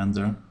to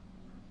render.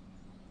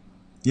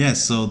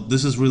 Yes, so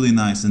this is really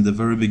nice. In the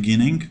very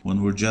beginning,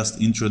 when we're just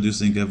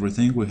introducing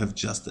everything, we have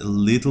just a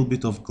little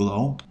bit of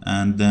glow,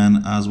 and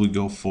then as we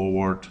go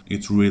forward,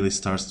 it really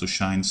starts to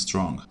shine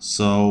strong.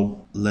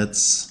 So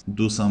let's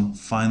do some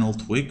final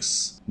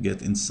tweaks.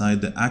 Get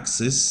inside the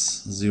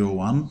axis 0,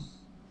 1.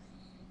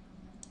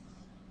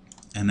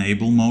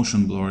 Enable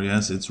motion blur.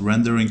 Yes, it's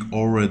rendering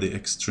already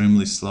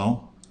extremely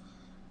slow.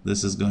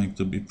 This is going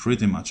to be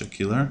pretty much a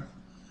killer.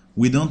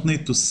 We don't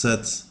need to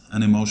set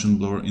any motion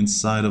blur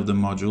inside of the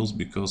modules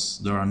because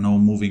there are no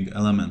moving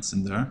elements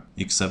in there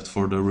except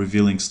for the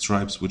revealing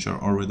stripes, which are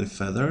already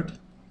feathered.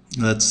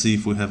 Let's see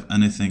if we have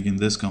anything in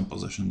this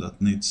composition that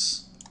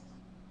needs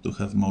to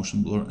have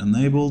motion blur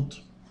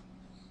enabled.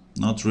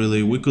 Not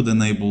really. We could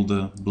enable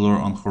the blur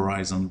on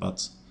horizon,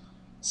 but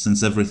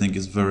since everything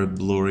is very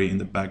blurry in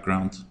the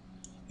background,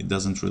 it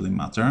doesn't really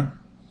matter.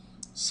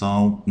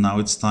 So now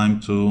it's time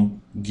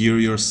to gear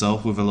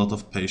yourself with a lot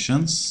of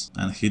patience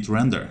and hit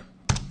render.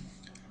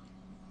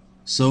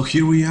 So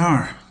here we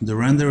are, the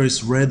render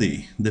is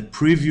ready. The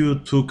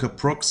preview took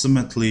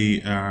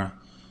approximately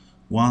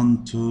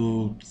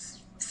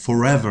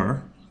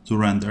forever to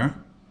render.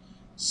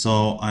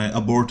 So I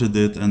aborted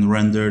it and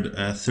rendered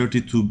a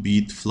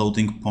 32-bit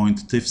floating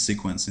point TIFF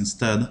sequence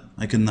instead.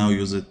 I can now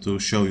use it to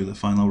show you the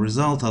final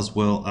result as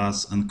well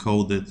as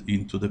encode it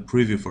into the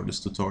preview for this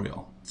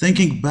tutorial.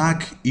 Thinking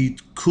back,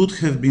 it could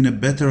have been a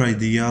better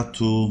idea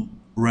to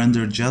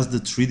render just the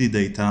 3D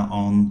data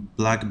on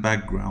black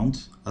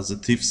background as a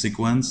TIFF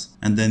sequence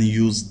and then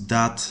use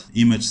that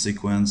image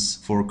sequence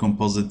for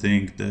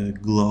compositing the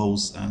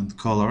glows and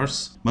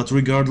colors. But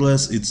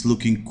regardless, it's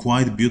looking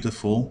quite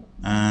beautiful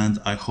and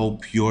I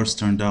hope yours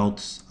turned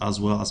out as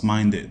well as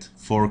mine did.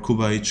 For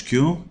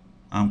QubaHQ,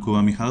 I'm Kuba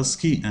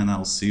Michalski and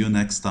I'll see you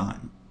next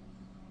time.